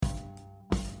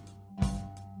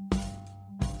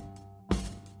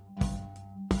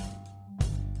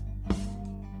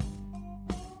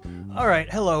All right,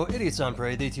 hello, Idiots on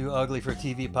Parade, the Too Ugly for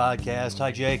TV podcast.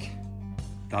 Hi, Jake.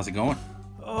 How's it going?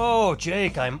 Oh,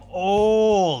 Jake, I'm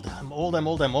old. I'm old.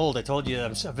 I told you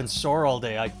I've been sore all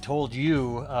day. I told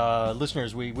you,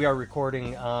 listeners, we are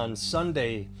recording on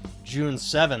Sunday, June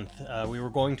 7th. We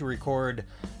were going to record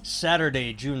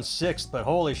Saturday, June 6th, but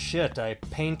holy shit, I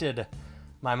painted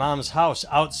my mom's house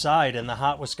outside in the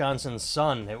hot Wisconsin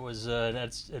sun. It was,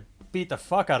 it beat the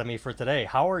fuck out of me for today.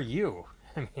 How are you?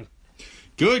 I mean...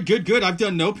 Good. I've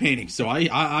done no painting, so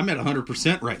I'm at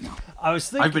 100% right now.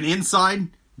 I've been inside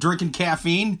drinking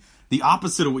caffeine, the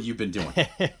opposite of what you've been doing.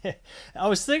 I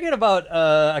was thinking about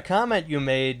a comment you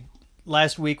made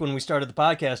last week when we started the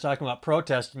podcast talking about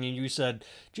protesting, and you said,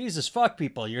 Jesus, fuck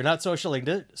people, you're not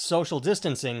social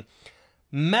distancing.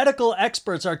 Medical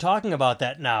experts are talking about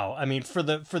that now. I mean, for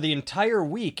the entire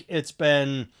week, it's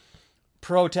been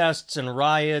protests and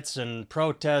riots and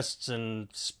protests and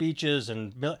speeches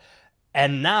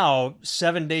and now,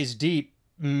 7 days deep,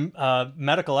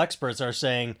 medical experts are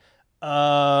saying,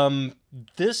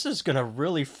 this is going to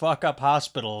really fuck up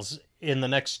hospitals in the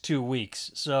next 2 weeks.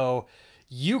 So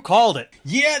you called it.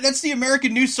 Yeah, that's the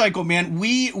American news cycle, man.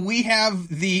 We have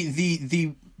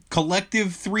the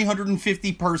collective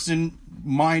 350 person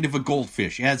mind of a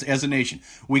goldfish as a nation.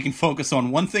 We can focus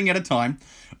on one thing at a time.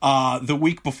 The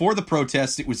week before the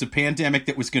protests, it was a pandemic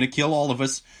that was going to kill all of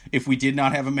us if we did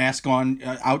not have a mask on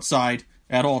outside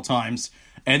at all times.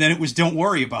 And then it was don't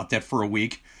worry about that for a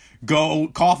week. Go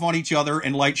cough on each other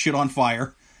and light shit on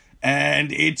fire.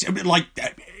 And it's like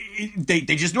they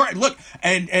just look.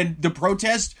 And the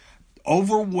protest,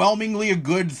 overwhelmingly a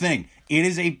good thing. It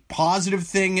is a positive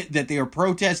thing that they are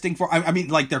protesting for. I mean,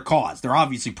 like their cause. They're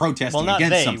obviously protesting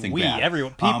against something bad.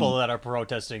 Everyone, people that are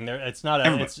protesting. It's not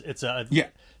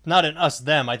not an us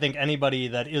them. I think anybody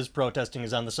that is protesting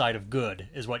is on the side of good,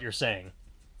 is what you're saying.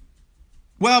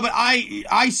 Well, but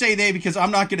I say they because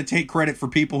I'm not going to take credit for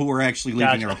people who are actually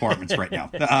leaving their apartments right now.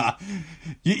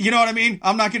 You know what I mean?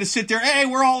 I'm not going to sit there. Hey,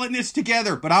 we're all in this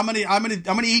together. But I'm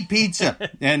gonna eat pizza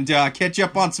and catch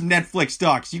up on some Netflix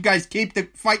docs. You guys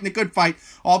keep fighting the good fight.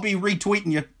 I'll be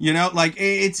retweeting you. You know, like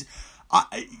it's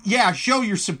show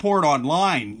your support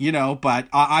online. You know, but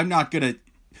I'm not gonna.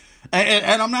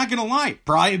 And I'm not going to lie,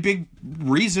 probably a big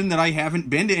reason that I haven't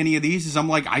been to any of these is I'm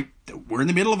like, we're in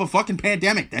the middle of a fucking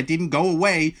pandemic. That didn't go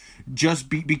away just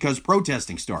because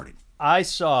protesting started. I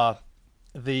saw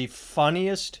the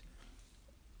funniest,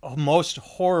 most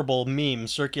horrible meme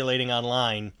circulating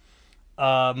online,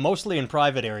 mostly in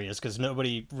private areas because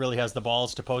nobody really has the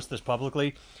balls to post this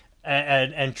publicly.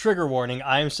 And trigger warning,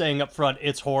 I'm saying up front,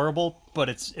 it's horrible, but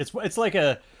it's like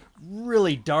a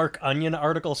really dark Onion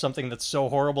article, something that's so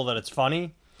horrible that it's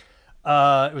funny.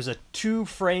 It was a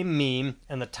 2-frame meme,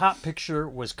 and the top picture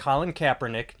was Colin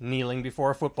Kaepernick kneeling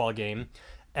before a football game,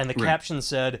 and the caption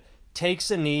said, "Takes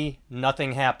a knee,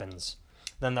 nothing happens."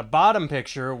 Then the bottom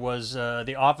picture was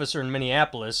the officer in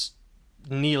Minneapolis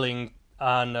kneeling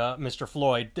on Mr.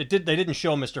 Floyd. They didn't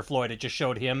show Mr. Floyd, it just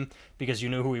showed him because you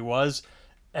knew who he was,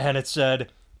 and it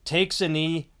said, "Takes a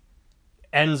knee,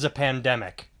 ends a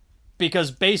pandemic."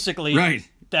 Because basically,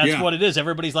 that's what it is.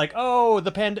 Everybody's like, "Oh, the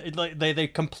they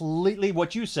completely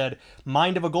what you said,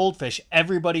 mind of a goldfish."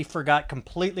 Everybody forgot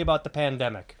completely about the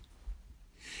pandemic.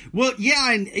 Well,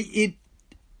 yeah, and it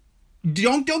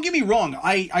don't get me wrong.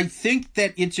 I think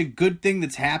that it's a good thing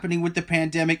that's happening with the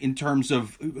pandemic in terms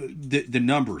of the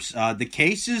numbers. The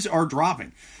cases are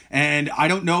dropping. And I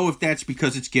don't know if that's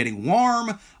because it's getting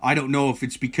warm. I don't know if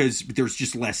it's because there's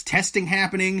just less testing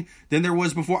happening than there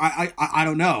was before. I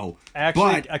don't know.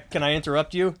 Actually, can I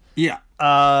interrupt you? Yeah.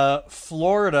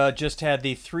 Florida just had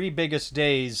the 3 biggest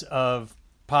days of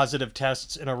positive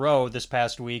tests in a row this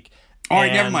past week. All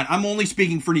right, never mind. I'm only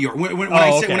speaking for New York. When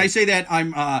I say that,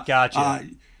 I'm gotcha.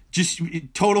 Just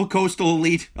total coastal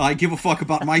elite. I give a fuck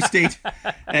about my state,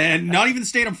 and not even the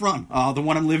state I'm from, the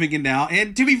one I'm living in now.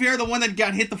 And to be fair, the one that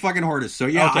got hit the fucking hardest. So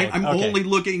yeah, I'm only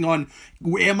looking on,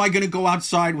 am I going to go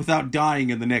outside without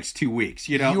dying in the next 2 weeks?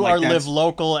 You know, you are live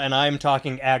local, and I'm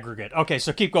talking aggregate. Okay,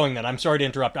 so keep going then. I'm sorry to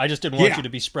interrupt. I just didn't want you to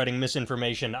be spreading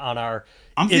misinformation on our.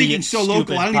 I'm thinking so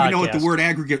local. I don't even know what the word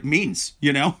aggregate means.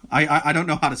 You know, I don't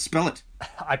know how to spell it.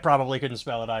 I probably couldn't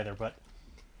spell it either,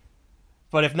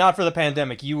 But if not for the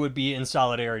pandemic, you would be in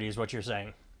solidarity, is what you're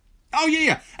saying. Oh,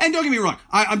 yeah. And don't get me wrong.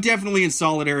 I'm definitely in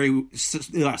solidarity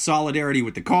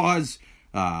with the cause.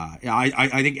 I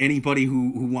think anybody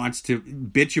who wants to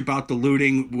bitch about the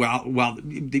looting, well,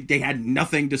 they had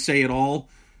nothing to say at all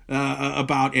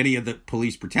about any of the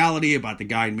police brutality, about the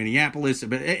guy in Minneapolis,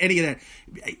 about any of that.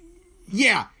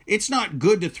 Yeah, it's not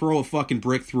good to throw a fucking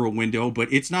brick through a window,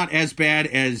 but it's not as bad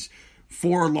as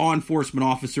 4 law enforcement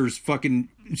officers fucking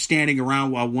standing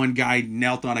around while one guy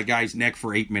knelt on a guy's neck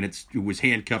for 8 minutes who was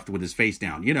handcuffed with his face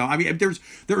down. You know, I mean,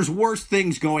 there's worse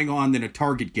things going on than a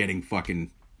Target getting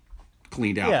fucking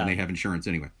cleaned out when they have insurance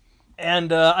anyway.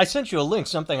 And I sent you a link,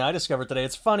 something I discovered today.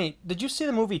 It's funny. Did you see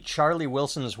the movie Charlie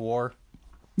Wilson's War?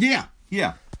 Yeah.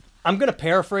 I'm going to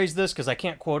paraphrase this because I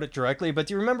can't quote it directly, but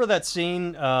do you remember that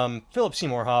scene? Philip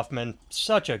Seymour Hoffman,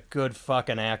 such a good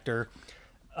fucking actor,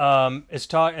 is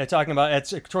talking about,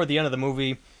 it's toward the end of the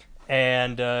movie,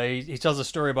 and he tells a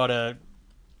story about a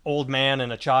old man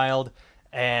and a child,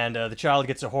 and the child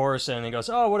gets a horse, and he goes,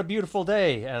 "Oh, what a beautiful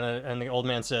day," and the old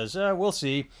man says, "We'll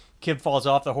see." Kid falls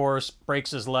off the horse,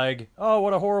 breaks his leg. "Oh,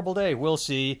 what a horrible day. We'll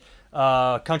see."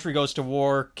 Country goes to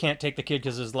war, can't take the kid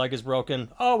because his leg is broken.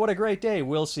 "Oh, what a great day.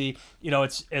 We'll see." You know,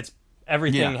 it's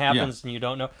everything happens and you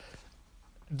don't know.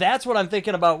 That's what I'm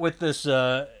thinking about with this.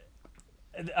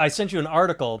 I sent you an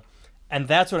article, and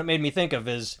that's what it made me think of.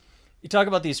 Is you talk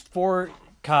about these 4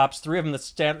 cops, 3 of them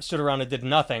that stood around and did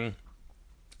nothing,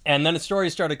 and then a story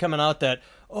started coming out that,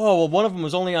 oh, well, one of them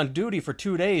was only on duty for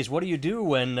 2 days. What do you do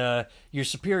when your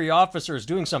superior officer is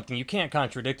doing something? You can't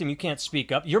contradict him. You can't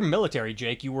speak up. You're military,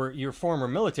 Jake. You're former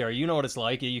military. You know what it's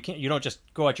like. You don't just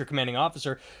go at your commanding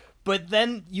officer. But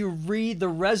then you read the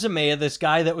resume of this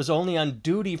guy that was only on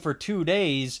duty for 2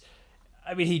 days.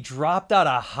 I mean, he dropped out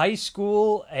of high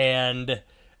school and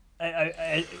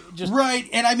I just... Right,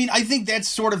 and I mean, I think that's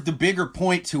sort of the bigger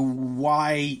point to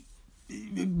why...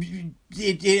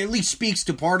 It at least speaks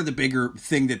to part of the bigger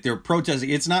thing that they're protesting.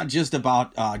 It's not just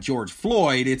about George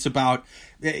Floyd. It's about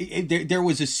there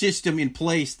was a system in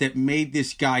place that made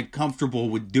this guy comfortable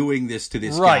with doing this to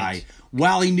this guy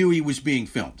while he knew he was being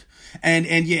filmed.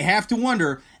 And you have to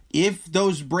wonder, if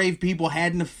those brave people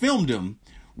hadn't have filmed him,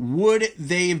 would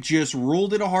they have just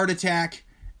ruled it a heart attack?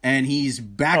 And he's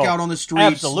back out on the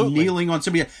streets, kneeling on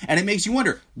somebody. And it makes you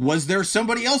wonder, was there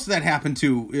somebody else that happened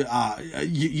to,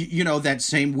 you know, that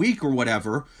same week or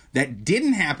whatever, that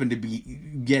didn't happen to be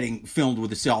getting filmed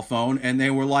with a cell phone? And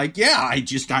they were like, yeah,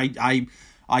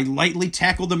 I lightly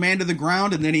tackled the man to the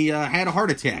ground, and then he had a heart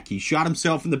attack. He shot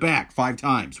himself in the back 5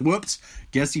 times. Whoops.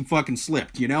 Guess he fucking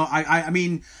slipped. You know, I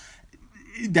mean,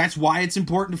 that's why it's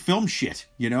important to film shit.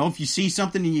 You know, if you see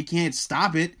something and you can't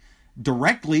stop it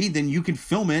directly, then you can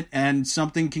film it and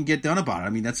something can get done about it. I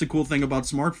mean, that's the cool thing about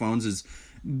smartphones, is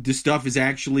this stuff is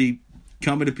actually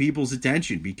coming to people's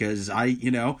attention, because I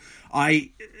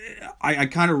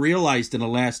kind of realized in the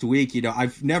last week, you know,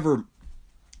 I've never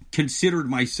considered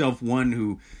myself one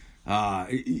who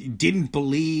didn't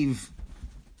believe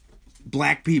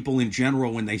black people in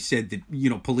general when they said that, you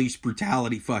know, police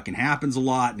brutality fucking happens a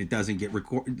lot and it doesn't get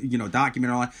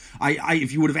documented a lot. I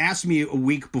if you would have asked me a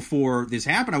week before this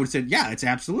happened, I would have said, yeah, it's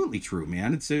absolutely true,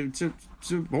 man. It's a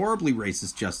horribly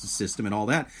racist justice system and all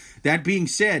that. That being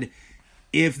said,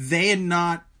 if they had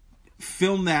not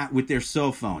filmed that with their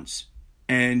cell phones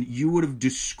and you would have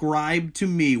described to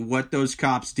me what those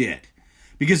cops did,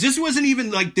 because this wasn't even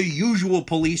like the usual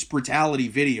police brutality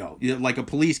video, like a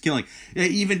police killing.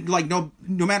 Even like no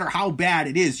matter how bad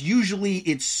it is, usually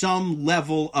it's some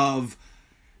level of,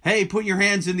 hey, put your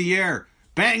hands in the air,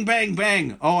 bang, bang,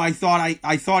 bang. Oh, I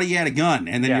thought he had a gun,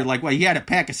 and then you're like, well, he had a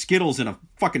pack of Skittles and a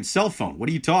fucking cell phone. What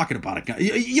are you talking about? A gun?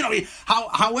 You know,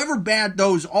 however bad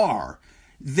those are,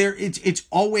 it's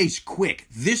always quick.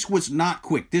 This was not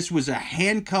quick. This was a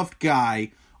handcuffed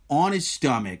guy on his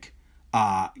stomach,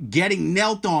 getting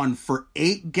knelt on for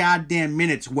 8 goddamn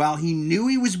minutes while he knew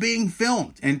he was being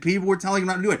filmed and people were telling him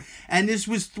not to do it. And this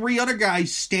was 3 other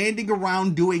guys standing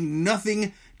around doing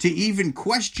nothing to even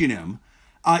question him.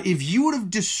 If you would have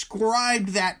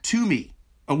described that to me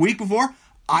a week before,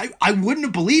 I wouldn't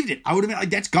have believed it. I would have been like,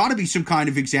 that's got to be some kind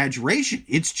of exaggeration.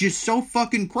 It's just so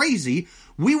fucking crazy.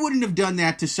 We wouldn't have done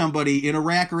that to somebody in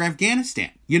Iraq or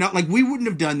Afghanistan. You know, like, we wouldn't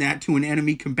have done that to an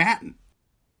enemy combatant.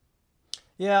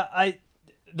 Yeah,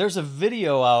 there's a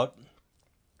video out.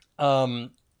 I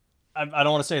don't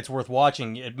want to say it's worth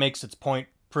watching. It makes its point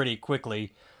pretty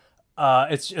quickly.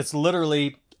 It's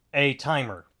literally a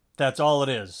timer. That's all it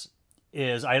is.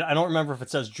 I don't remember if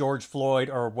it says George Floyd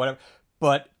or whatever,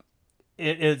 but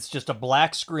it's just a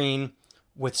black screen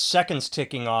with seconds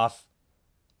ticking off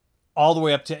all the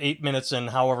way up to 8 minutes and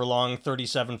however long,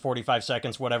 37, 45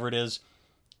 seconds, whatever it is.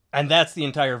 And that's the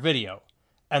entire video.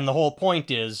 And the whole point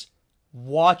is,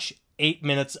 watch 8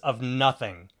 minutes of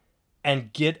nothing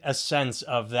and get a sense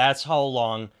of that's how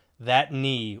long that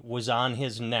knee was on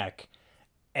his neck.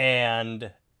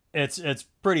 And it's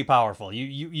pretty powerful.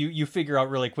 You figure out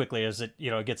really quickly as it,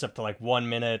 it gets up to like 1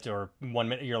 minute or 1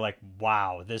 minute, you're like,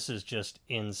 wow, this is just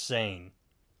insane.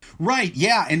 Right,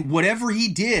 yeah, and whatever he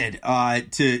did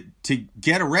to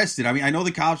get arrested. I mean, I know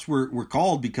the cops were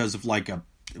called because of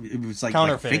it was like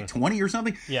a fake 20 or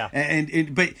something. Yeah.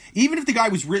 But even if the guy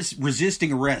was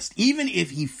resisting arrest, even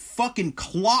if he fucking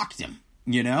clocked him,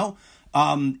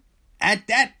 at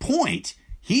that point,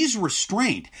 he's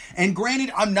restrained. And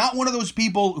granted, I'm not one of those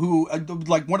people who,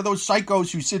 like one of those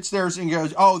psychos who sits there and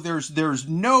goes, "Oh, there's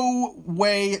no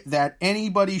way that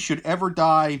anybody should ever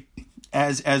die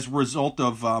as a result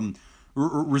of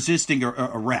resisting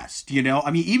arrest."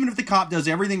 I mean, even if the cop does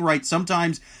everything right,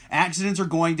 sometimes accidents are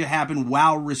going to happen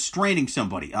while restraining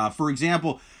somebody. For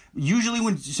example, usually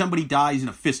when somebody dies in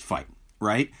a fist fight,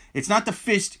 right? It's not the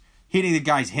fist hitting the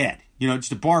guy's head.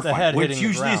 Just a bar fight. Head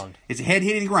hitting the ground. It's a head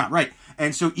hitting the ground, right?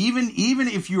 And so even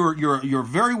if you're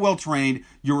very well trained,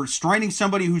 you're restraining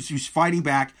somebody who's fighting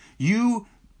back, you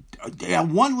at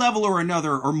one level or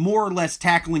another are more or less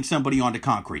tackling somebody onto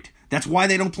concrete. That's why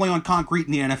they don't play on concrete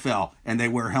in the NFL and they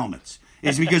wear helmets.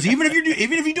 It's because even if you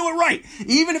do it right,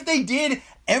 even if they did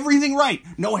everything right,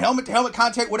 no helmet to helmet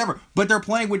contact, whatever, but they're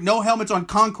playing with no helmets on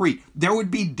concrete, there would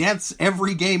be deaths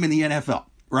every game in the NFL.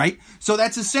 Right? So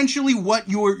that's essentially what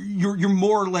you're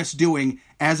more or less doing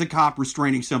as a cop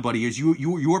restraining somebody, is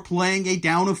you're playing a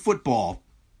down of football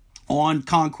on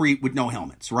concrete with no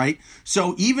helmets, right?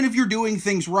 So even if you're doing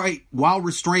things right while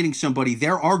restraining somebody,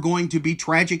 there are going to be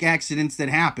tragic accidents that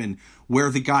happen where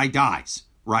the guy dies,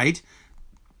 right?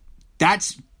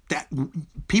 That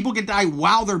people can die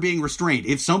while they're being restrained.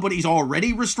 If somebody's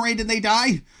already restrained and they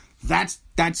die, that's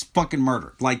fucking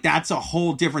murder. Like, that's a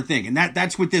whole different thing. And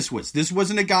that's what this was. This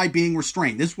wasn't a guy being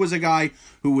restrained. This was a guy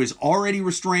who was already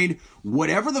restrained.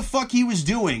 Whatever the fuck he was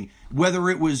doing, whether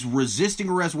it was resisting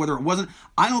arrest, whether it wasn't,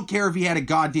 I don't care if he had a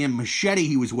goddamn machete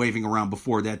he was waving around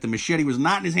before that. The machete was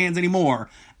not in his hands anymore,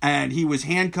 and he was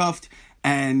handcuffed,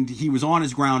 and he was on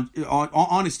his ground,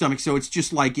 on his stomach. So it's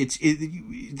just like,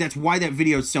 that's why that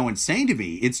video is so insane to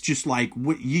me. It's just like,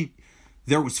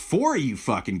 there was 4 of you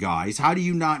fucking guys. How do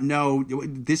you not know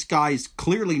this guy is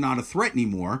clearly not a threat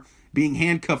anymore, being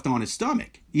handcuffed on his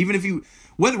stomach? Even if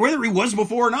whether he was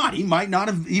before or not, he might not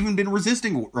have even been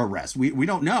resisting arrest. We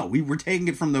don't know. We were taking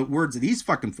it from the words of these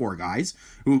fucking 4 guys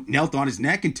who knelt on his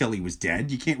neck until he was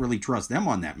dead. You can't really trust them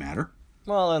on that matter.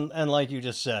 Well, and like you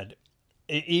just said,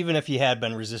 even if he had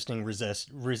been resisting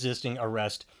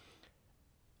arrest,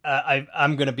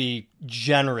 I'm going to be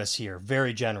generous here,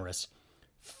 very generous.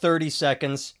 30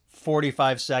 seconds,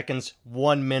 45 seconds,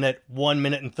 1 minute, 1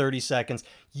 minute and 30 seconds.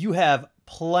 You have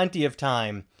plenty of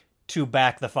time to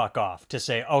back the fuck off, to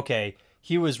say, okay,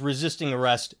 he was resisting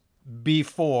arrest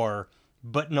before,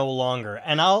 but no longer.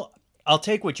 And I'll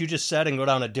take what you just said and go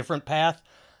down a different path.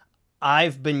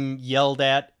 I've been yelled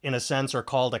at, in a sense, or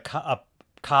called a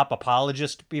cop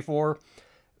apologist before.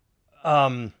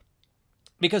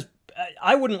 Because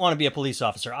I wouldn't want to be a police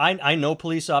officer. I know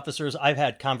police officers. I've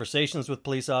had conversations with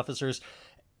police officers.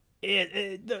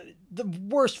 The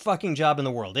worst fucking job in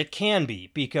the world. It can be,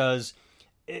 because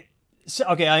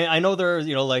I know there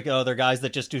are guys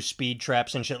that just do speed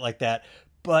traps and shit like that.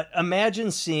 But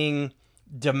imagine seeing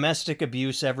domestic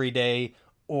abuse every day,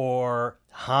 or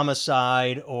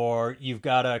homicide, or you've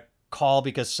got a call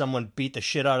because someone beat the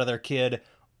shit out of their kid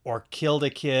or killed a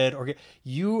kid, or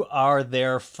you are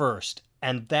there first.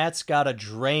 And that's got to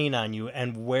drain on you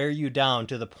and wear you down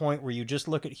to the point where you just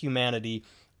look at humanity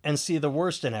and see the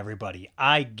worst in everybody.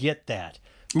 I get that.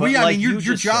 Well, yeah, I mean,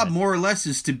 your job more or less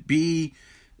is to be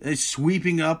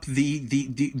sweeping up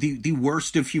the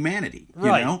worst of humanity.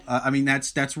 Right. I mean,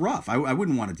 that's rough. I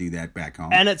wouldn't want to do that back home.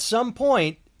 And at some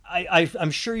point, I'm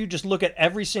sure you just look at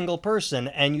every single person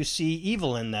and you see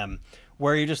evil in them,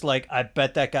 where you're just like, I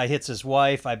bet that guy hits his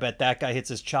wife. I bet that guy hits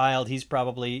his child. He's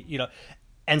probably,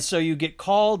 And so you get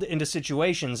called into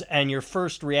situations, and your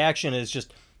first reaction is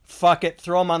just, fuck it,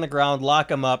 throw him on the ground,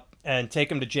 lock him up, and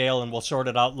take him to jail, and we'll sort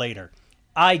it out later.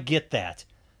 I get that.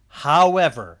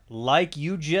 However, like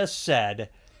you just said,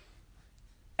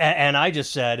 and I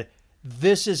just said,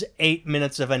 this is 8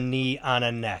 minutes of a knee on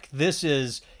a neck. This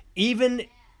is even...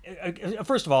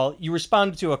 First of all, you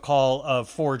responded to a call of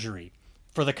forgery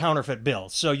for the counterfeit bill.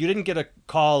 So you didn't get a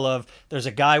call of, there's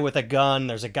a guy with a gun,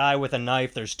 there's a guy with a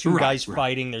knife, there's 2 guys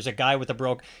fighting, there's a guy with a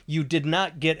broke. You did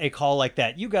not get a call like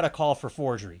that. You got a call for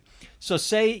forgery. So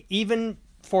say even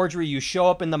forgery, you show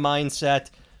up in the mindset,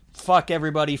 fuck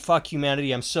everybody, fuck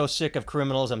humanity, I'm so sick of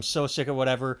criminals, I'm so sick of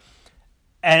whatever.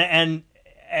 And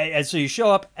so you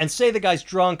show up and say the guy's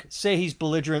drunk, say he's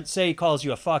belligerent, say he calls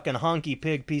you a fucking honky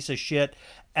pig piece of shit,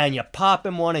 and you pop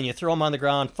him one and you throw him on the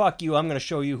ground. Fuck you, I'm going to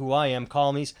show you who I am,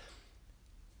 call me.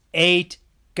 8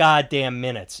 goddamn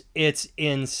minutes. It's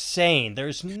insane.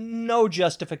 There's no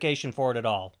justification for it at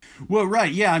all. Well,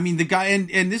 right, yeah. I mean, the guy,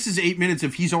 and this is 8 minutes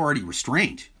if he's already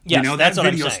restrained. Yes, that's that what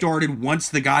I'm video saying. started once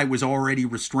the guy was already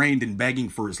restrained and begging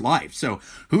for his life. So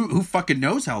who fucking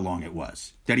knows how long it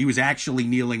was that he was actually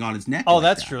kneeling on his neck? Oh, like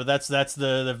that's that. true. That's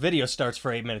the video starts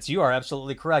for 8 minutes. You are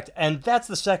absolutely correct. And that's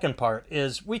the second part,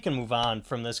 is we can move on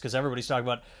from this because everybody's talking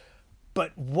about,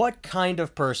 but what kind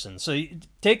of person? So you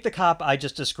take the cop I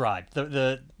just described,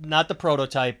 the not the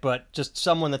prototype, but just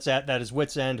someone that's at his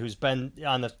wit's end, who's been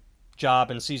on the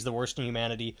job and sees the worst in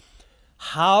humanity.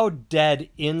 How dead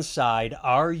inside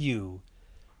are you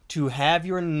to have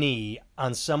your knee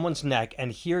on someone's neck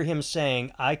and hear him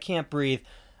saying, "I can't breathe"?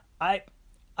 I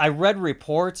read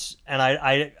reports, and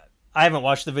I haven't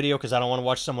watched the video because I don't want to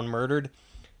watch someone murdered.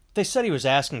 They said he was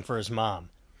asking for his mom.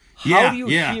 How do you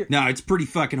hear? No, it's pretty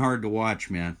fucking hard to watch,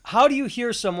 man. How do you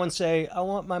hear someone say, "I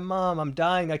want my mom, I'm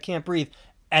dying, I can't breathe,"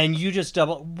 and you just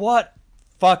double? What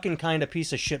fucking kind of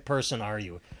piece of shit person are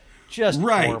you? Just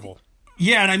horrible.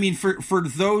 Yeah, and I mean, for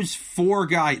those 4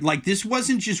 guys, like, this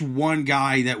wasn't just one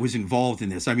guy that was involved in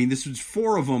this. I mean, this was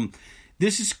 4 of them.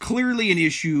 This is clearly an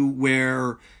issue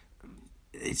where,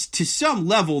 it's to some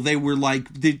level, they were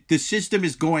like, the system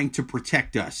is going to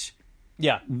protect us.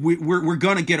 Yeah, we're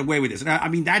going to get away with this. And I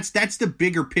mean, that's the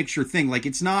bigger picture thing. Like,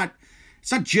 it's not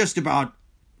just about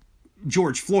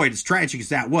George Floyd, as tragic as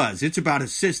that was. It's about a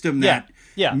system that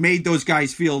made those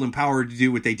guys feel empowered to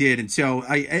do what they did. And so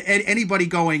anybody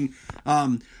going,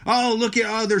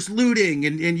 there's looting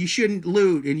and you shouldn't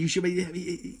loot and you should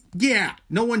be,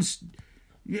 no one's,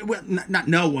 well, not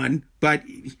no one, but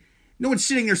no one's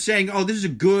sitting there saying, oh, this is a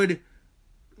good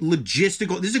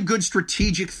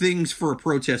strategic things for a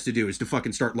protest to do, is to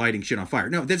fucking start lighting shit on fire.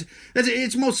 No,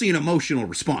 it's mostly an emotional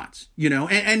response,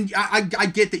 and I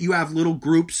get that you have little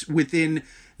groups within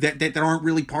that aren't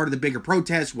really part of the bigger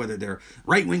protest, whether they're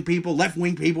right-wing people,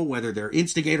 left-wing people, whether they're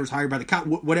instigators hired by the cop,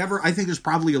 whatever. I think there's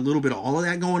probably a little bit of all of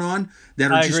that going on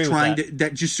that are just trying to,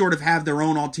 that just sort of have their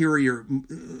own ulterior,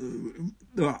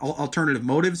 alternative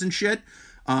motives and shit,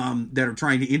 that are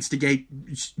trying to instigate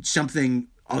something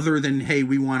other than, hey,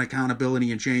 we want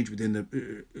accountability and change within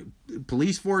the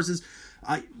police forces.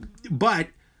 But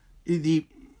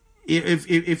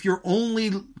if you're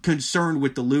only concerned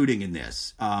with the looting in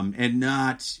this, and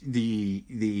not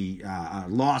the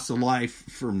loss of life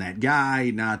from that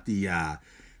guy, not the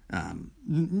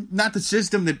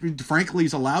system that frankly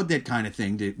has allowed that kind of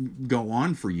thing to go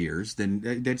on for years,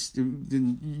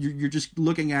 then you're just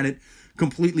looking at it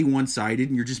completely one-sided,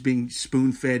 and you're just being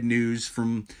spoon-fed news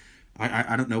from,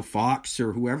 I don't know, Fox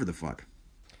or whoever the fuck.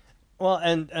 Well,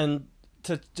 and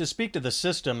to speak to the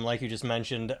system, like you just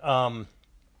mentioned,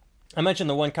 I mentioned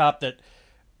the one cop that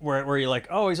where you're like,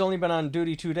 oh, he's only been on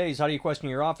duty 2 days. How do you question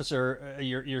your officer,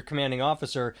 your commanding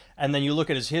officer? And then you look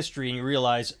at his history and you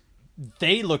realize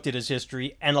they looked at his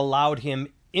history and allowed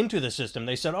him into the system.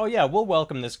 They said, oh yeah, we'll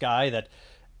welcome this guy that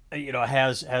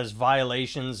has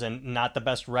violations and not the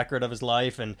best record of his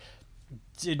life and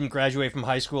didn't graduate from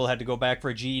high school, had to go back for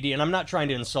a GED. And I'm not trying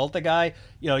to insult the guy.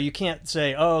 You can't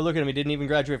say, oh, look at him, he didn't even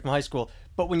graduate from high school.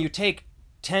 But when you take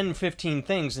 10, 15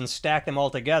 things and stack them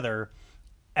all together,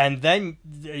 and then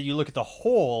you look at the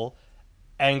whole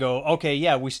and go, okay,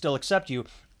 yeah, we still accept you,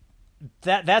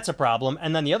 that's a problem.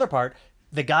 And then the other part,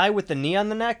 the guy with the knee on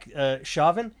the neck,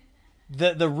 Chauvin,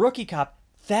 the rookie cop,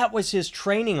 that was his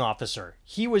training officer.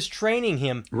 He was training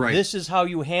him. Right. This is how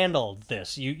you handle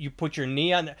this. You put your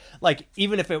knee on, like,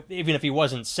 even if he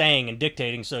wasn't saying and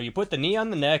dictating. So you put the knee on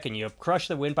the neck and you crush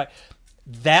the windpipe.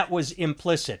 That was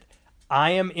implicit.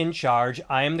 I am in charge.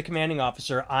 I am the commanding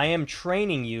officer. I am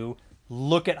training you.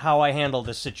 Look at how I handle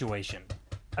this situation.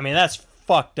 I mean, that's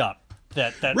fucked up.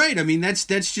 That right. I mean, that's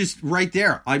just right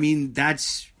there. I mean,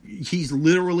 he's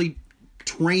literally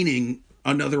training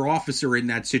another officer in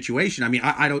that situation. I mean,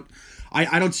 I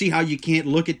don't see how you can't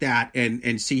look at that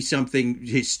and see something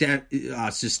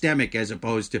systemic as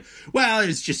opposed to, well,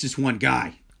 it's just this one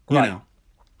guy. Right.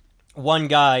 One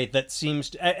guy that seems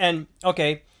to, and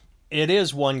okay, it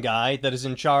is one guy that is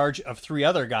in charge of 3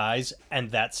 other guys,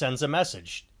 and that sends a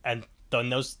message. And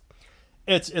then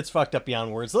it's fucked up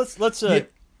beyond words. Let's. Yeah.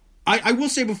 I will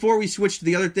say before we switch to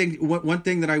the other thing, one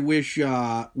thing that I wish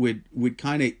would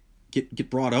kind of get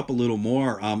brought up a little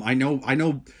more. I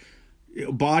know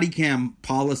body cam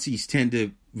policies tend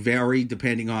to vary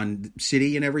depending on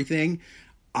city and everything.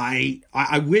 I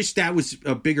wish that was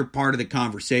a bigger part of the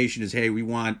conversation, is, hey, we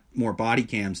want more body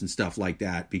cams and stuff like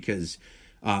that, because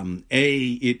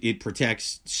it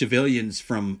protects civilians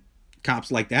from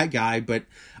cops like that guy, but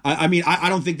I mean, I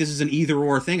don't think this is an either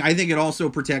or thing. I think it also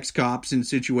protects cops in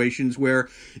situations where,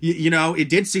 you know, it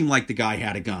did seem like the guy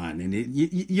had a gun and,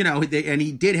 and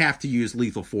he did have to use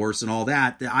lethal force and all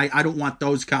that. I don't want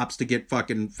those cops to get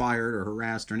fucking fired or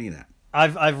harassed or any of that.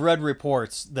 I've read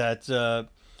reports that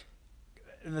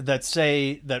that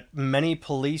say that many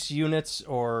police units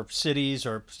or cities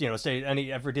or, you know, say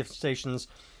every different stations,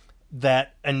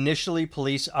 that initially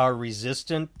police are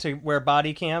resistant to wear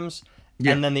body cams.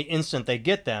 Yeah. And then the instant they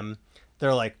get them,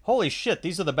 they're like, holy shit,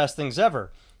 these are the best things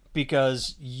ever.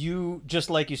 Because you, just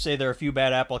like you say, there are a few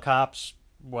bad apple cops,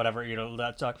 whatever, you know,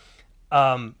 that talk.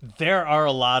 There are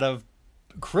a lot of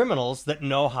criminals that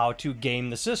know how to game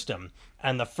the system.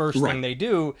 And the first thing they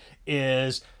do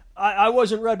is, I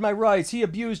wasn't read my rights. He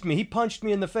abused me. He punched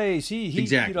me in the face. He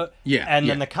exactly. You know, yeah. And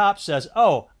then the cop says,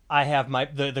 oh, I have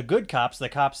the good cops, the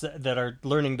cops that are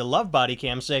learning to love body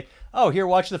cams say, oh, here,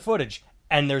 watch the footage.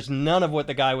 And there's none of what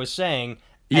the guy was saying.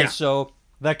 And so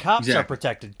the cops are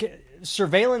protected.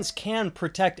 Surveillance can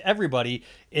protect everybody.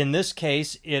 In this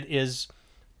case, it is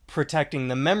protecting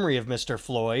the memory of Mr.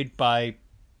 Floyd by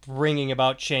bringing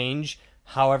about change,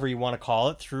 however you want to call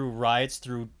it, through riots,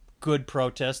 through good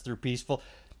protests, through peaceful.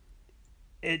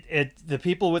 The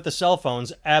people with the cell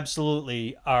phones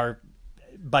absolutely are,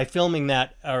 by filming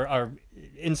that, are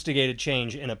instigated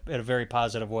change in a very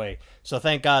positive way. So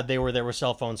thank God there were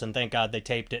cell phones, and thank God they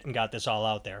taped it and got this all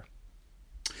out there.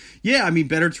 Yeah, I mean,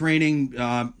 better training,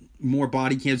 more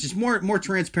body cams, just more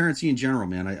transparency in general,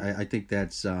 man. I think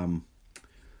that's I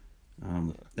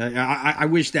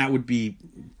wish that would be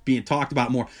being talked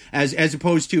about more, as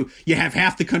opposed to you have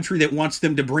half the country that wants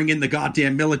them to bring in the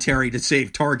goddamn military to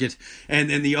save Target, and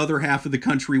then the other half of the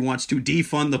country wants to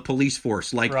defund the police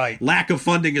force. Like, lack of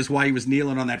funding is why he was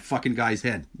kneeling on that fucking guy's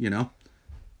head, you know?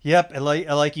 Yep,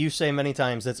 like you say many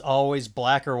times, it's always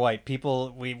black or white.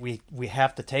 People, we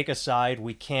have to take a side.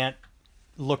 We can't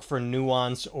look for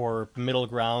nuance or middle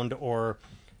ground or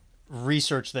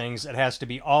research things. It has to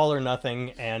be all or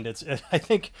nothing. And I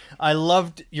think I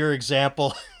loved your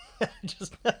example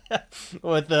just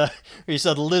with you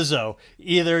said Lizzo.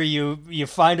 Either you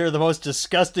find her the most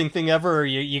disgusting thing ever, or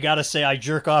you got to say I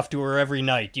jerk off to her every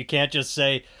night. You can't just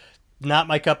say not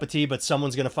my cup of tea, but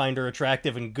someone's going to find her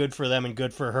attractive and good for them and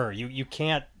good for her. You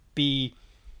can't be.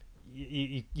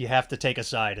 You have to take a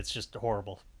side. It's just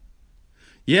horrible.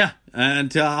 Yeah,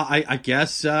 and I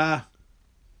guess.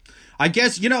 I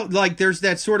guess, you know, like, there's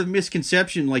that sort of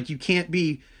misconception, like, you can't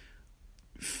be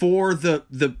for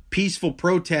the peaceful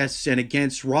protests and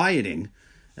against rioting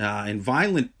and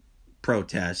violent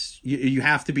protests. You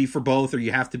have to be for both, or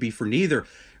you have to be for neither.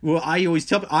 Well, I always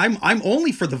tell people, I'm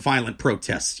only for the violent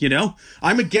protests, you know?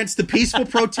 I'm against the peaceful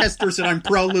protesters, and I'm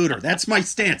pro-looter. That's my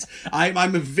stance.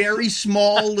 I'm a very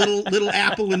small little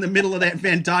apple in the middle of that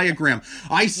Venn diagram.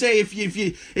 I say if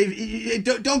you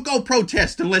don't go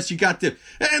protest unless you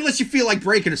feel like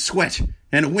breaking a sweat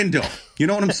and a window. You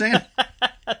know what I'm saying?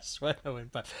 Sweat and a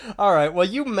window. All right. Well,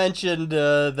 you mentioned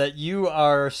that you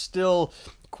are still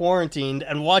quarantined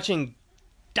and watching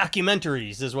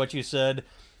documentaries, is what you said.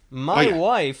 My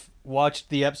wife watched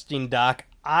the Epstein doc.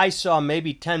 I saw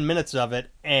maybe 10 minutes of it,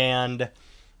 and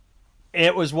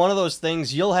it was one of those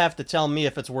things, you'll have to tell me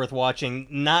if it's worth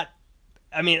watching. I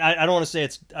don't want to say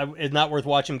it's not worth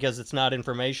watching because it's not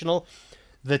informational.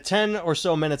 The 10 or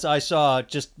so minutes I saw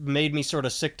just made me sort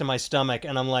of sick to my stomach,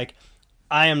 and I'm like,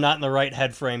 I am not in the right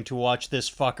head frame to watch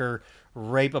this fucker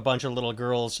rape a bunch of little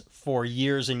girls for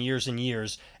years and years and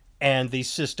years, and the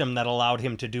system that allowed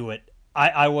him to do it.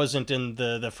 I wasn't in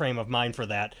the frame of mind for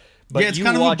that. But yeah, it's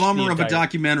kind of a bummer of a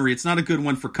documentary. It's not a good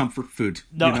one for comfort food.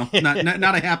 No. You know?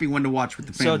 not a happy one to watch with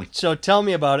the family. So tell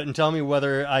me about it, and tell me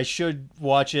whether I should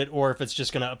watch it or if it's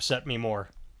just going to upset me more.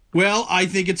 Well, I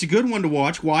think it's a good one to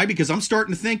watch. Why? Because I'm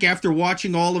starting to think, after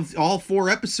watching all 4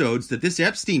 episodes, that this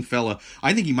Epstein fella,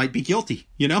 I think he might be guilty,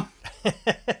 you know?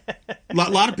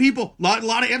 lot of people, lot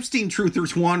of Epstein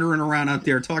truthers wandering around out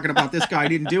there talking about this guy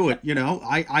didn't do it, you know?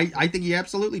 I think he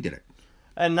absolutely did it.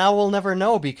 And now we'll never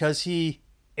know because he,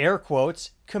 air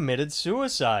quotes, committed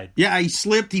suicide. Yeah, he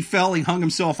slipped, he fell, he hung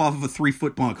himself off of a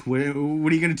 3-foot bunk. What are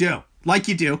you going to do? Like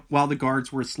you do while the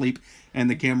guards were asleep and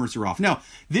the cameras are off. Now,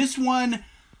 this one...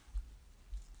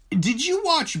 Did you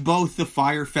watch both the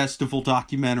Fyre Festival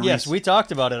documentaries? Yes, we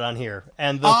talked about it on here.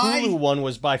 And the Hulu one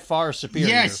was by far superior.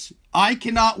 Yes, I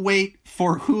cannot wait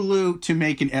for Hulu to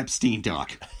make an Epstein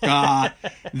doc.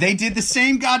 They did the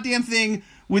same goddamn thing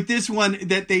with this one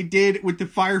that they did with the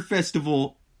Fyre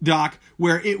Festival doc,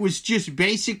 where it was just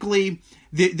basically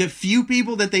the few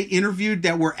people that they interviewed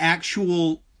that were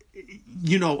actual,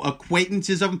 you know,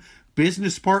 acquaintances of them,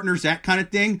 business partners, that kind of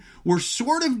thing, were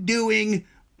sort of doing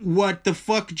what the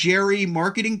fuck Jerry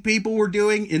marketing people were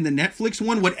doing in the Netflix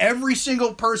one? What every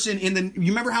single person you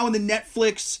remember how in the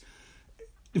Netflix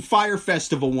Fire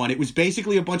Festival one, it was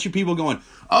basically a bunch of people going,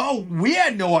 "Oh, we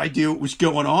had no idea what was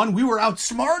going on. We were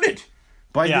outsmarted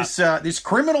by this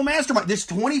criminal mastermind, this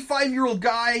 25-year-old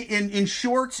guy in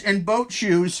shorts and boat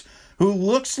shoes who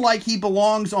looks like he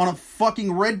belongs on a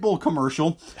fucking Red Bull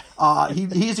commercial.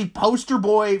 He is a poster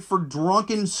boy for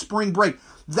drunken spring break.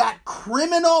 That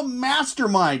criminal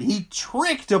mastermind, he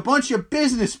tricked a bunch of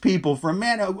business people from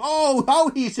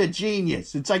he's a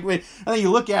genius. It's like, and then you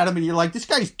look at him and you're like, this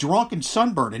guy's drunk and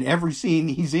sunburned in every scene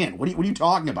he's in. What are you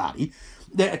talking about?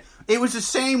 It was the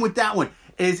same with that one.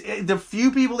 The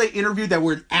few people they interviewed that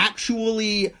were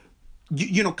actually,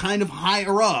 kind of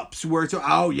higher ups, where it's,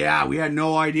 we had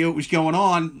no idea what was going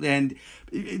on. And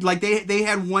like they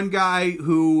had one guy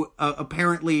who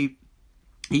apparently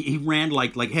he ran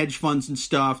like hedge funds and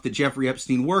stuff that Jeffrey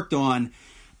Epstein worked on,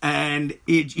 and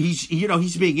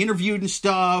he's being interviewed and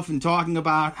stuff and talking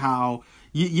about how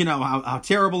how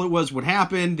terrible it was what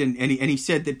happened, and he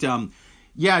said that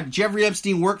Jeffrey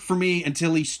Epstein worked for me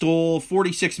until he stole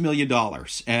 $46 million,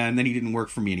 and then he didn't work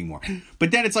for me anymore.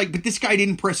 But then it's like, but this guy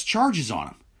didn't press charges on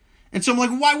him. And so I'm like,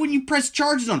 why wouldn't you press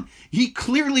charges on him? He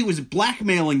clearly was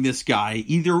blackmailing this guy,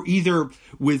 either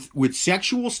with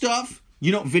sexual stuff,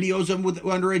 videos of him with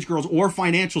underage girls, or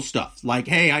financial stuff. Like,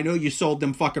 hey, I know you sold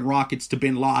them fucking rockets to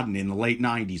Bin Laden in the late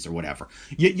 90s or whatever.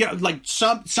 Like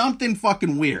something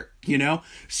fucking weird,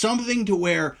 Something to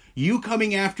where you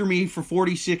coming after me for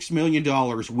 $46 million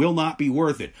will not be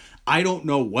worth it. I don't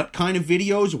know what kind of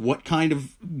videos, what kind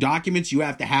of documents you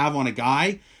have to have on a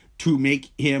guy to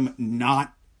make him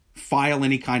not file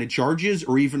any kind of charges,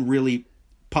 or even really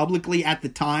publicly at the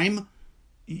time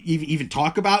even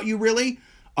talk about you, really.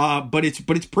 But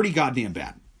it's pretty goddamn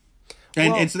bad.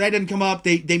 And so that didn't come up.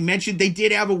 They mentioned they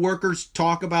did have a workers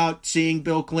talk about seeing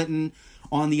Bill Clinton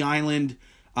on the island.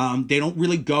 They don't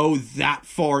really go that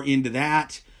far into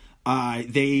that.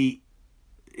 They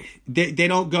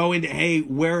don't go into, hey,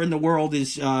 where in the world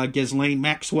is Ghislaine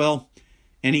Maxwell?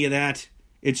 Any of that.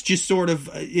 It's just sort of,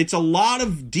 it's a lot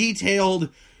of detailed,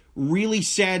 really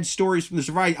sad stories from the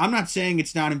survivors. I'm not saying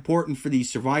it's not important for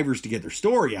these survivors to get their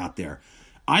story out there.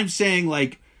 I'm saying,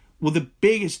 like, well, the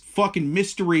biggest fucking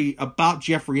mystery about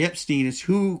Jeffrey Epstein is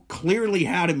who clearly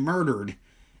had him murdered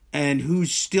and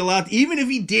who's still out. Even if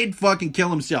he did fucking kill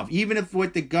himself, even if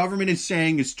what the government is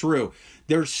saying is true,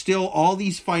 there's still all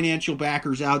these financial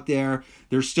backers out there.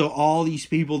 There's still all these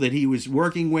people that he was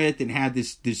working with and had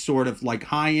this sort of like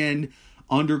high-end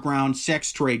underground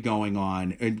sex trade going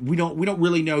on. And we don't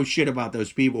really know shit about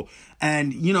those people.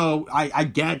 And, I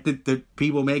get that the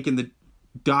people making the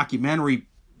documentary,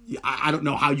 I don't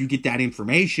know how you get that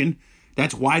information.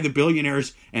 That's why the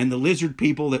billionaires and the lizard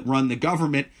people that run the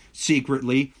government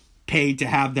secretly paid to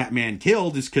have that man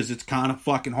killed, is because it's kind of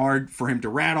fucking hard for him to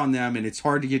rat on them, and it's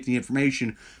hard to get the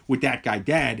information with that guy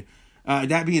dead.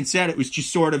 That being said, it was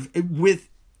just sort of, with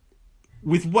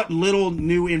what little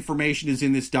new information is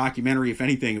in this documentary, if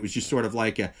anything, it was just sort of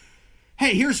like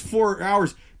hey, here's 4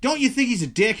 hours. Don't you think he's a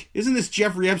dick? Isn't this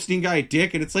Jeffrey Epstein guy a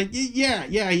dick? And it's like, yeah,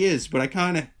 he is, but I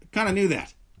kind of knew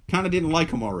that. Kind of didn't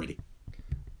like him already.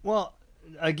 Well,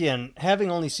 again,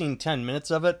 having only seen 10 minutes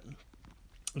of it,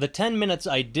 the 10 minutes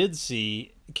I did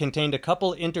see contained a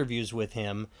couple interviews with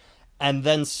him, and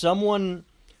then someone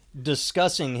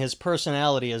discussing his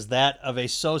personality as that of a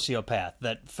sociopath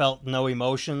that felt no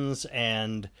emotions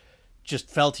and just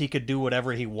felt he could do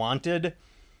whatever he wanted.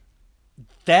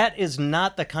 That is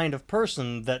not the kind of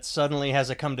person that suddenly has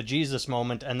a come to Jesus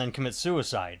moment and then commits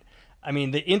suicide. I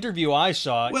mean, the interview I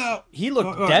saw, he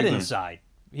looked dead inside.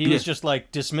 He was just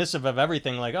like dismissive of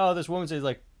everything. Like, oh, this woman says,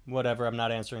 like, whatever, I'm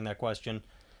not answering that question.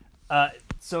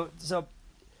 So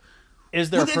is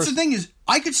there? Well, that's the thing, is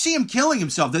I could see him killing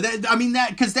himself.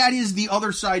 Because that is the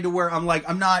other side to where I'm like,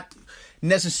 I'm not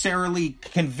necessarily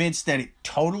convinced that it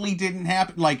totally didn't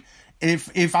happen. Like,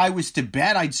 if I was to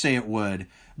bet, I'd say it would.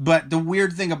 But the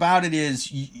weird thing about it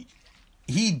is,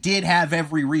 he did have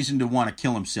every reason to want to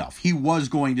kill himself. He was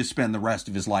going to spend the rest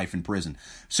of his life in prison.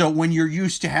 So when you're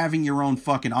used to having your own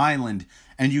fucking island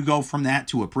and you go from that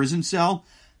to a prison cell,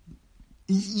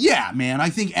 yeah, man, I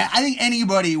think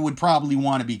anybody would probably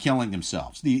want to be killing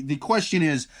themselves. The question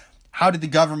is, how did the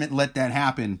government let that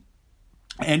happen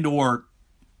and or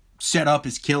set up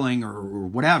his killing or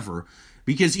whatever?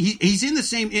 Because he's in the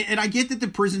same, and I get that the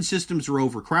prison systems are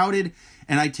overcrowded,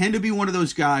 and I tend to be one of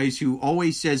those guys who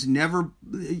always says never,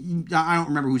 I don't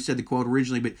remember who said the quote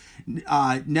originally, but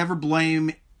never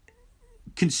blame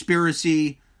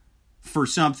conspiracy for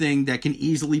something that can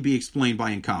easily be explained by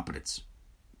incompetence.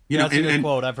 That's a good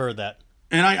quote. I've heard that.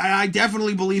 And I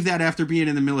definitely believe that after being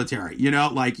in the military. You know,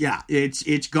 like, yeah,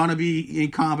 it's going to be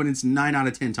incompetence 9 out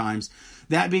of 10 times.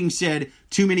 That being said,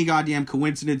 too many goddamn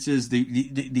coincidences,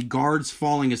 the guards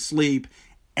falling asleep,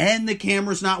 and the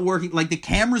camera's not working. Like, the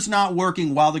camera's not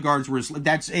working while the guards were asleep.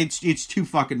 It's too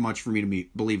fucking much for me to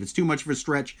believe. It's too much of a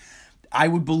stretch. I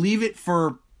would believe it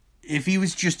for if he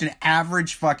was just an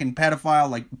average fucking pedophile,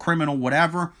 like criminal,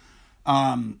 whatever.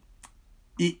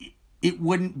 It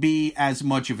wouldn't be as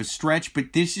much of a stretch, but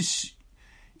he's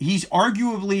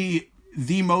arguably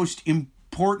the most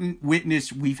important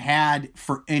witness we've had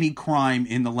for any crime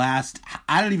in the last,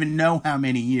 I don't even know how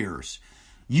many years.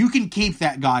 You can keep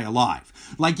that guy alive.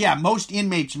 Like, yeah, most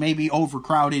inmates may be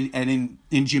overcrowded and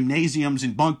in gymnasiums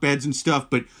and bunk beds and stuff,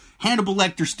 but Hannibal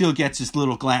Lecter still gets his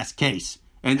little glass case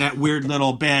and that weird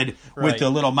little bed with the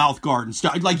little mouth guard and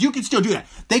stuff. Like, you can still do that.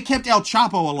 They kept El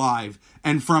Chapo alive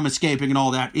and from escaping and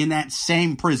all that in that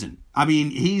same prison. I mean,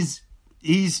 he's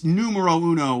numero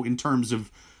uno in terms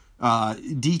of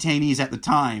detainees at the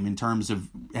time, in terms of,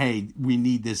 hey, we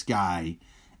need this guy.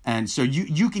 And so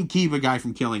you can keep a guy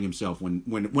from killing himself when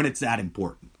it's that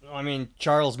important. I mean,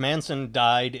 Charles Manson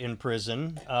died in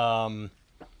prison.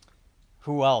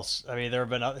 Who else? I mean, there have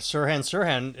been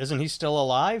Sirhan, isn't he still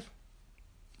alive?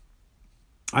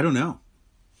 I don't know.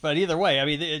 But either way, I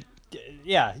mean,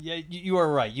 yeah, you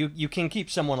are right. You can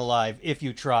keep someone alive if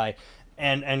you try.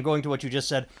 And going to what you just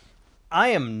said, I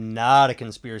am not a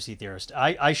conspiracy theorist.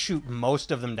 I shoot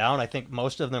most of them down. I think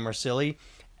most of them are silly.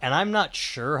 And I'm not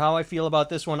sure how I feel about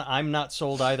this one. I'm not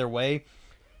sold either way.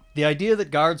 The idea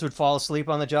that guards would fall asleep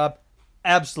on the job,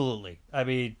 absolutely. I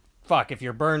mean, fuck, if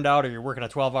you're burned out or you're working a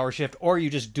 12-hour shift, or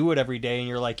you just do it every day and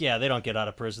you're like, yeah, they don't get out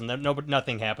of prison.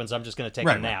 Nothing happens. I'm just going to take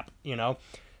a nap, you know?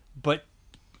 But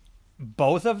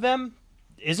both of them,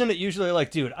 isn't it usually like,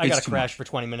 dude, I got to crash for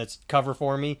 20 minutes, cover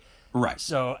for me? Right.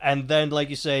 So, and then, like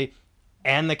you say,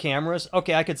 and the cameras,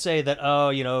 okay, I could say that, oh,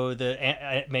 you know,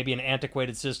 maybe an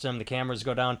antiquated system, the cameras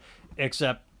go down,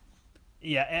 except,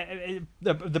 yeah,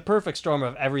 the perfect storm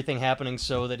of everything happening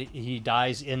so that he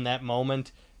dies in that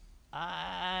moment,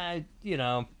 you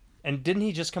know, and didn't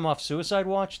he just come off suicide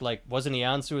watch? Like, wasn't he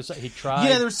on suicide? He tried.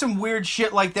 Yeah, there's some weird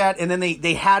shit like that, and then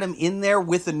they had him in there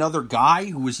with another guy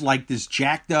who was like this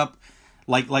jacked up,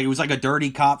 like it was like a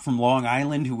dirty cop from Long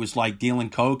Island who was like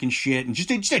dealing coke and shit, and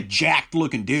just a jacked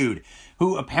looking dude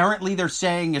who apparently they're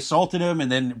saying assaulted him,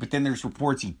 but then there's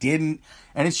reports he didn't,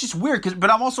 and it's just weird.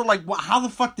 But I'm also like, well, how the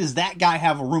fuck does that guy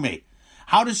have a roommate?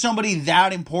 How does somebody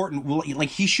that important, like,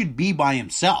 he should be by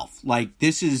himself? Like,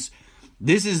 this is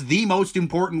the most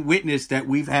important witness that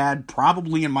we've had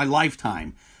probably in my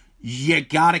lifetime. You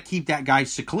gotta keep that guy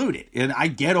secluded, and I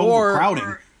get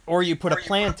overcrowding. Or you put a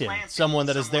plant in, someone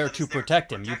that is there to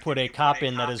protect him. You put a cop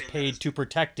in that is paid to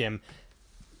protect him.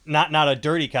 Not a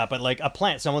dirty cop, but like a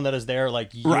plant, someone that is there,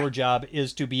 like your job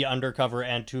is to be undercover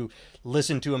and to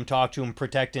listen to him, talk to him,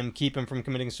 protect him, keep him from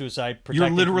committing suicide. Protect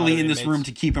You're literally in this room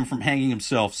to keep him from hanging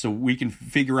himself so we can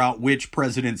figure out which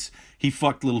presidents he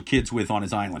fucked little kids with on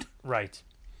his island. Right.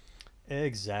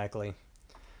 Exactly.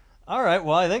 All right,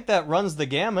 well, I think that runs the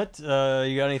gamut. You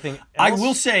got anything else? I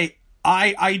will say,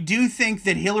 I do think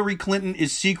that Hillary Clinton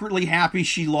is secretly happy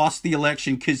she lost the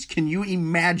election, because can you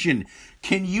imagine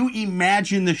the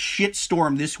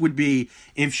shitstorm this would be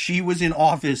if she was in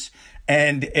office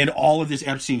and all of this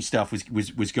Epstein stuff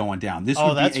was going down? This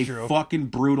would be a fucking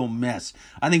brutal mess.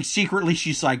 I think secretly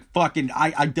she's like, fucking,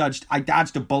 I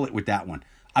dodged a bullet with that one.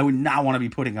 I would not want to be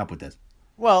putting up with this.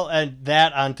 Well, and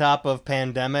that on top of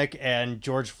pandemic and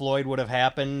George Floyd would have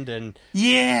happened, and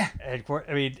yeah, and,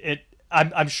 I mean it.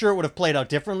 I'm sure it would have played out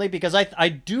differently, because I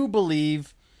do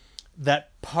believe that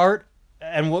part,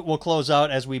 and we'll close out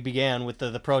as we began with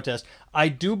the protest, I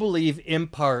do believe in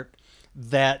part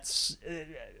that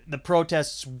the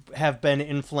protests have been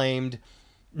inflamed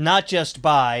not just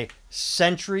by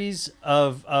centuries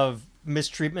of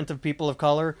mistreatment of people of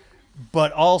color,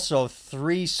 but also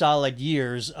 3 solid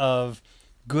years of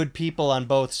good people on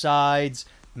both sides.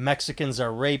 Mexicans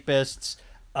are rapists.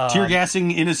 Tear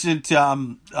gassing innocent,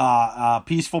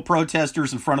 peaceful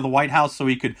protesters in front of the White House so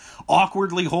he could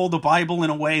awkwardly hold a Bible in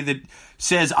a way that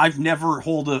says, "I've never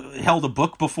held a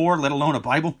book before, let alone a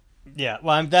Bible." Yeah,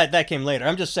 well, that came later.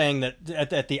 I'm just saying that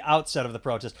at the outset of the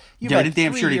protest, you've had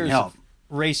had 3 years of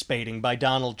race baiting by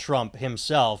Donald Trump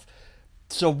himself.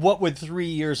 So what would 3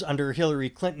 years under Hillary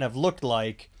Clinton have looked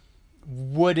like?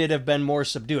 Would it have been more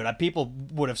subdued? People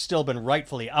would have still been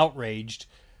rightfully outraged.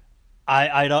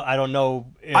 I don't know.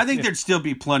 I think there'd still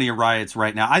be plenty of riots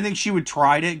right now. I think she would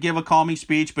try to give a calming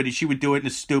speech, but she would do it in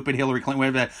a stupid Hillary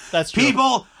Clinton way. That's true.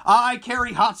 People, I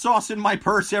carry hot sauce in my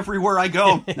purse everywhere I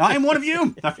go. I am one of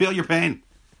you. I feel your pain.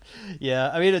 Yeah,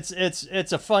 I mean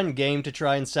it's a fun game to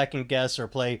try and second guess or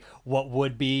play what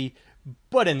would be,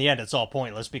 but in the end it's all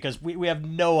pointless because we have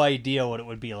no idea what it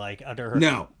would be like under her.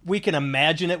 No. We can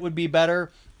imagine it would be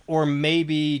better, or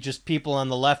maybe just people on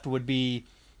the left would be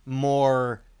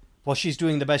more, well, she's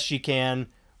doing the best she can,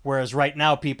 whereas right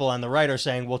now people on the right are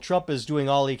saying, well, Trump is doing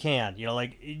all he can. You know,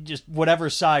 like just whatever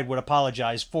side would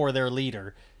apologize for their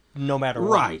leader, no matter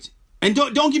what. Right. And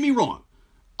don't get me wrong.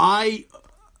 I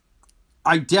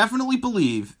definitely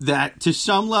believe that to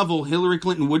some level Hillary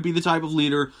Clinton would be the type of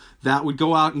leader that would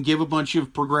go out and give a bunch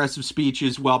of progressive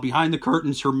speeches while behind the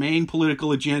curtains her main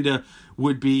political agenda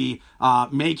would be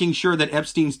making sure that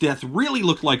Epstein's death really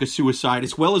looked like a suicide,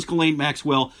 as well as Ghislaine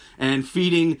Maxwell, and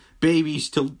feeding babies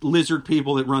to lizard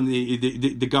people that run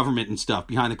the government and stuff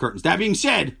behind the curtains. That being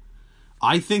said,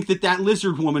 I think that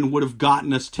lizard woman would have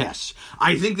gotten us tests.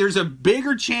 I think there's a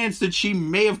bigger chance that she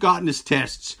may have gotten us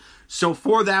tests. So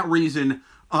for that reason,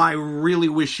 I really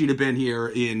wish she'd have been here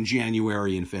in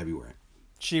January and February.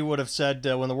 She would have said,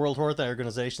 when the World Health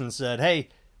Organization said, hey,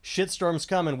 shitstorm's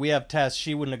coming, we have tests,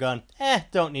 she wouldn't have gone,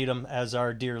 don't need them, as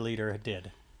our dear leader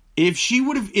did. If she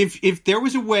would have, if there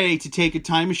was a way to take a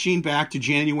time machine back to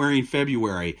January and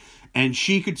February, and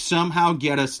she could somehow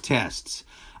get us tests,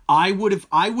 I would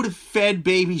have fed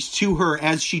babies to her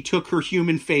as she took her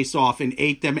human face off and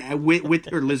ate them with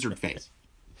her lizard face.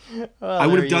 Well, I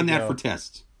would have done that for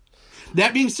tests.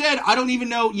 That being said, I don't even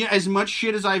know, as much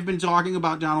shit as I've been talking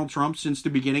about Donald Trump since the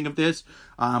beginning of this,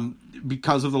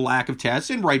 because of the lack of tests,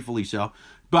 and rightfully so.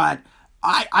 But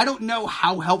I don't know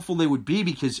how helpful they would be,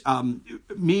 because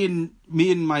me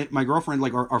and my girlfriend,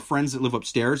 like our friends that live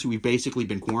upstairs, who we've basically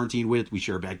been quarantined with, we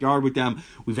share a backyard with them.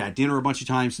 We've had dinner a bunch of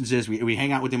times since this. We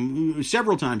hang out with them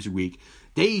several times a week.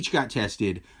 They each got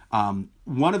tested.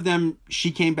 One of them,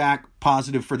 she came back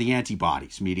positive for the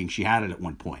antibodies, meaning she had it at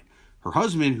one point. Her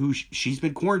husband, who she's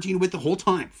been quarantined with the whole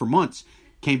time for months,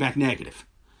 came back negative.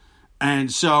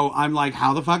 And so I'm like,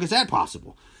 how the fuck is that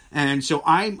possible? And so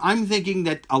I'm thinking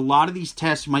that a lot of these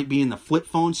tests might be in the flip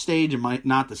phone stage and might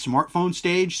not the smartphone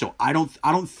stage. So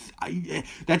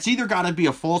that's either got to be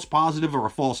a false positive or a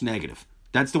false negative.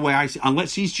 That's the way I see,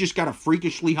 unless he's just got a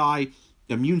freakishly high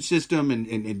immune system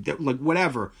and like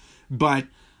whatever. But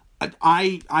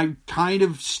I kind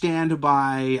of stand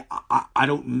by, I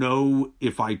don't know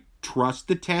if I trust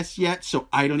the tests yet, so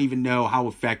I don't even know how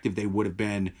effective they would have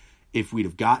been if we'd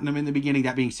have gotten them in the beginning.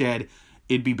 That being said,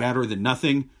 it'd be better than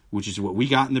nothing, which is what we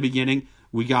got in the beginning.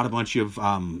 We got a bunch of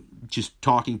just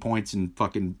talking points and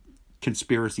fucking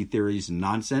conspiracy theories and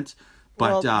nonsense.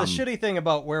 But well, the shitty thing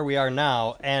about where we are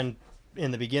now and in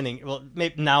the beginning, well,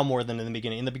 maybe now more than in the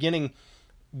beginning. In the beginning,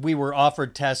 we were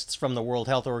offered tests from the World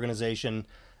Health Organization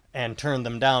and turned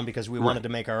them down because we wanted to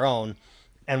make our own.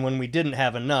 And when we didn't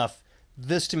have enough,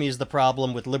 this to me is the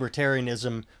problem with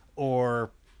libertarianism,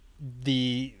 or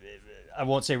the, I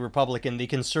won't say Republican, the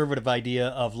conservative idea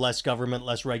of less government,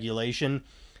 less regulation.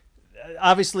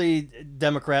 Obviously,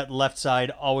 Democrat left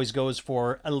side always goes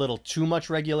for a little too much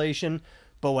regulation.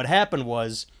 But what happened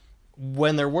was,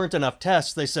 when there weren't enough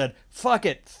tests, they said, fuck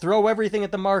it, throw everything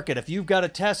at the market. If you've got a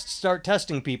test, start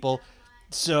testing people.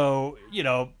 So,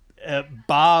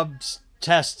 Bob's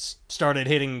tests started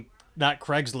hitting, not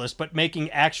Craigslist, but making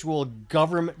actual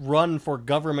government run for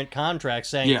government contracts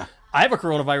saying, I have a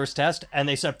coronavirus test. And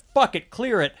they said, fuck it,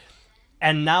 clear it.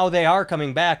 And now they are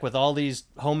coming back with all these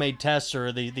homemade tests,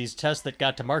 or these tests that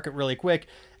got to market really quick.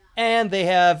 And they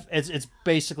have, it's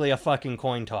basically a fucking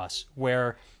coin toss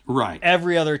where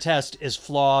every other test is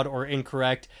flawed or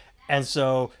incorrect. And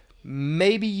so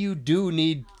maybe you do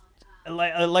need,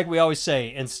 like we always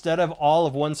say, instead of all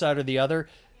of one side or the other,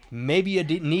 maybe you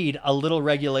need a little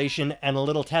regulation and a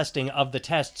little testing of the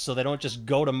tests so they don't just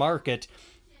go to market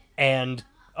and,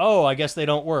 I guess they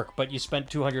don't work, but you spent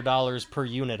 $200 per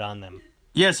unit on them.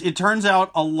 Yes, it turns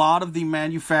out a lot of the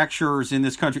manufacturers in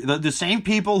this country, the same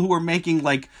people who are making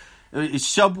like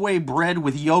Subway bread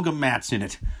with yoga mats in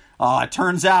it, it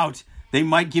turns out they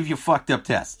might give you fucked up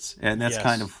tests. And that's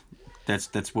kind of,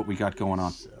 that's what we got going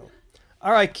on.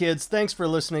 All right, kids, thanks for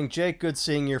listening. Jake, good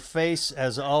seeing your face,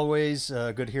 as always.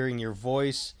 Good hearing your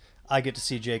voice. I get to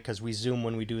see Jake because we Zoom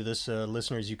when we do this.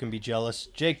 Listeners, you can be jealous.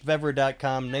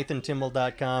 JakeVever.com,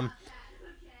 NathanTimmel.com.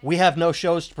 We have no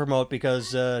shows to promote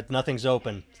because nothing's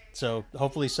open. So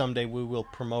hopefully someday we will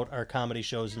promote our comedy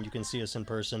shows and you can see us in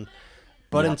person.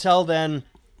 But until then,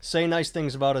 say nice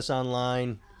things about us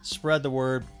online. Spread the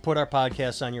word. Put our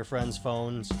podcasts on your friends'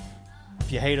 phones.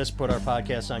 If you hate us, put our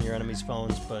podcasts on your enemies'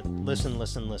 phones. But listen.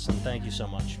 Thank you so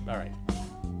much. All right.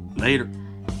 Later.